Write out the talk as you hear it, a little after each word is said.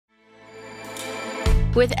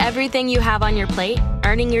With everything you have on your plate,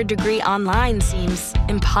 earning your degree online seems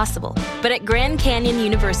impossible. But at Grand Canyon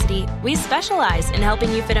University, we specialize in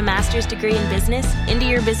helping you fit a master's degree in business into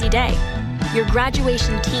your busy day. Your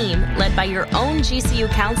graduation team, led by your own GCU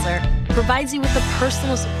counselor, provides you with the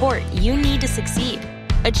personal support you need to succeed.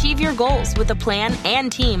 Achieve your goals with a plan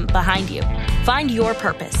and team behind you. Find your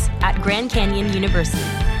purpose at Grand Canyon University.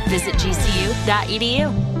 Visit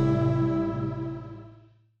gcu.edu.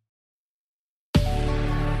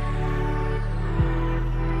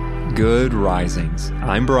 Good risings.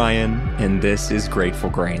 I'm Brian, and this is Grateful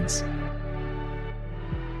Grains.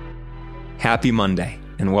 Happy Monday,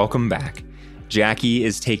 and welcome back. Jackie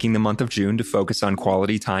is taking the month of June to focus on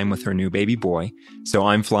quality time with her new baby boy, so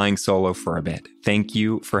I'm flying solo for a bit. Thank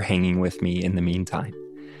you for hanging with me in the meantime.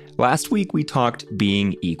 Last week, we talked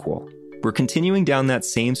being equal. We're continuing down that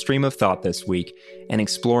same stream of thought this week and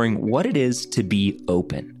exploring what it is to be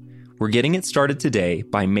open. We're getting it started today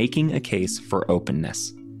by making a case for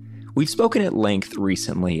openness. We've spoken at length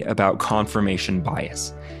recently about confirmation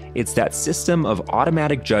bias. It's that system of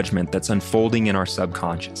automatic judgment that's unfolding in our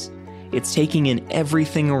subconscious. It's taking in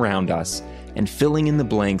everything around us and filling in the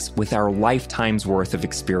blanks with our lifetime's worth of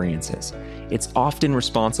experiences. It's often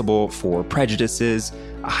responsible for prejudices,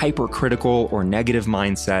 a hypercritical or negative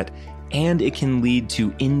mindset, and it can lead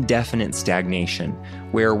to indefinite stagnation,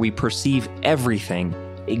 where we perceive everything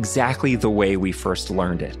exactly the way we first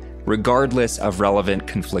learned it, regardless of relevant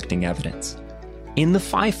conflicting evidence. In the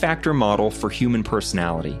 5-factor model for human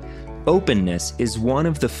personality, openness is one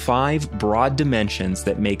of the 5 broad dimensions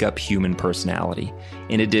that make up human personality,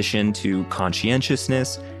 in addition to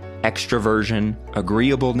conscientiousness, extroversion,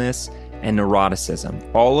 agreeableness, and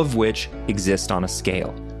neuroticism, all of which exist on a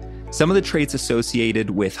scale. Some of the traits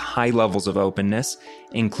associated with high levels of openness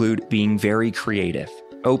include being very creative,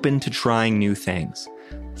 open to trying new things,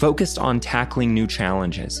 focused on tackling new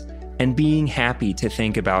challenges, and being happy to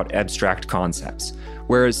think about abstract concepts,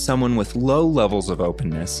 whereas someone with low levels of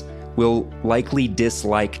openness will likely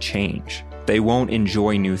dislike change. They won't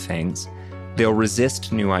enjoy new things, they'll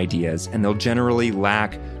resist new ideas, and they'll generally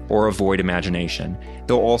lack or avoid imagination.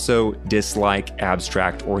 They'll also dislike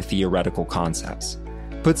abstract or theoretical concepts.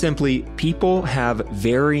 Put simply, people have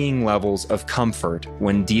varying levels of comfort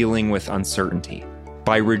when dealing with uncertainty.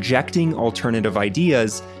 By rejecting alternative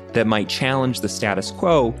ideas that might challenge the status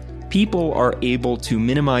quo, people are able to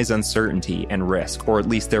minimize uncertainty and risk, or at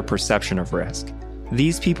least their perception of risk.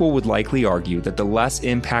 These people would likely argue that the less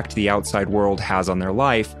impact the outside world has on their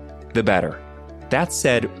life, the better. That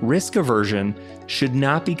said, risk aversion should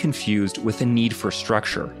not be confused with a need for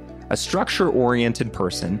structure. A structure-oriented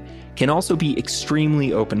person can also be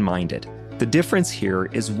extremely open-minded. The difference here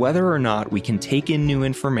is whether or not we can take in new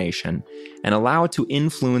information and allow it to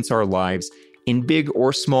influence our lives in big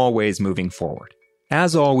or small ways moving forward.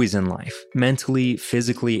 As always in life, mentally,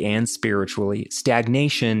 physically, and spiritually,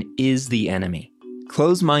 stagnation is the enemy.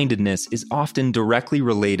 Closed-mindedness is often directly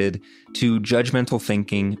related to judgmental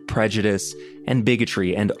thinking, prejudice, and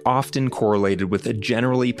bigotry, and often correlated with a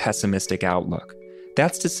generally pessimistic outlook.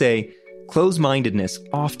 That's to say, closed-mindedness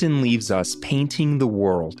often leaves us painting the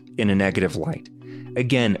world in a negative light.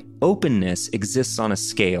 Again, openness exists on a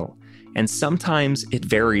scale, and sometimes it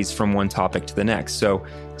varies from one topic to the next. So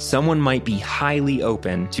someone might be highly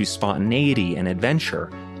open to spontaneity and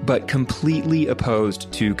adventure, but completely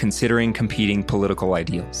opposed to considering competing political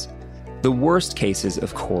ideals. The worst cases,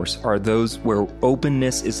 of course, are those where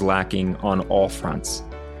openness is lacking on all fronts.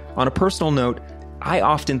 On a personal note, I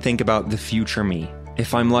often think about the future me,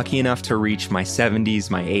 if I'm lucky enough to reach my 70s,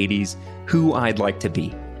 my 80s, who I'd like to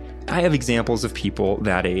be. I have examples of people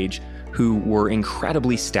that age who were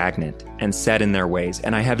incredibly stagnant and set in their ways,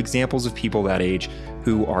 and I have examples of people that age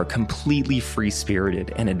who are completely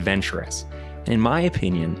free-spirited and adventurous. In my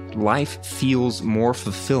opinion, life feels more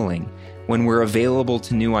fulfilling when we're available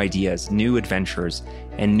to new ideas, new adventures,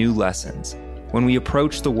 and new lessons, when we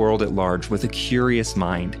approach the world at large with a curious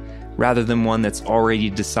mind, rather than one that's already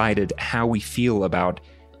decided how we feel about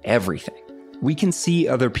everything. We can see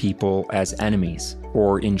other people as enemies,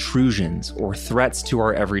 or intrusions, or threats to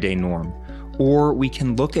our everyday norm, or we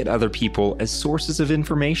can look at other people as sources of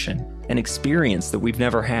information and experience that we've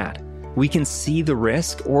never had. We can see the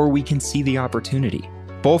risk, or we can see the opportunity.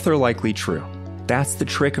 Both are likely true. That's the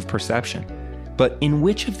trick of perception. But in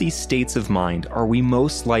which of these states of mind are we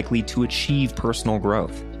most likely to achieve personal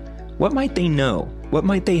growth? What might they know? What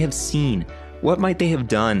might they have seen? What might they have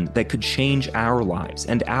done that could change our lives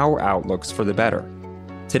and our outlooks for the better?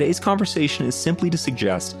 Today's conversation is simply to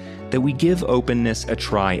suggest that we give openness a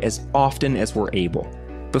try as often as we're able,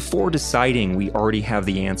 before deciding we already have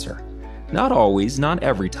the answer. Not always, not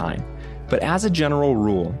every time, But as a general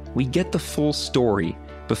rule, we get the full story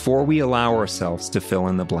before we allow ourselves to fill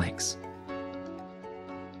in the blanks.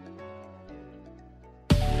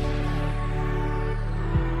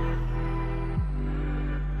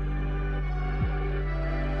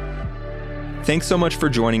 Thanks so much for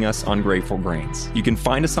joining us on Grateful Grains. You can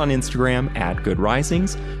find us on Instagram at Good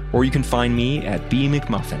Risings, or you can find me at B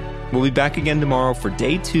McMuffin. We'll be back again tomorrow for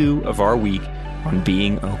day 2 of our week on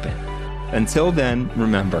being open. Until then,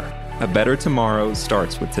 remember, a better tomorrow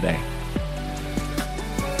starts with today.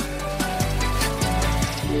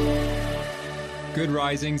 Good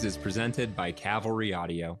Risings is presented by Cavalry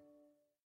Audio.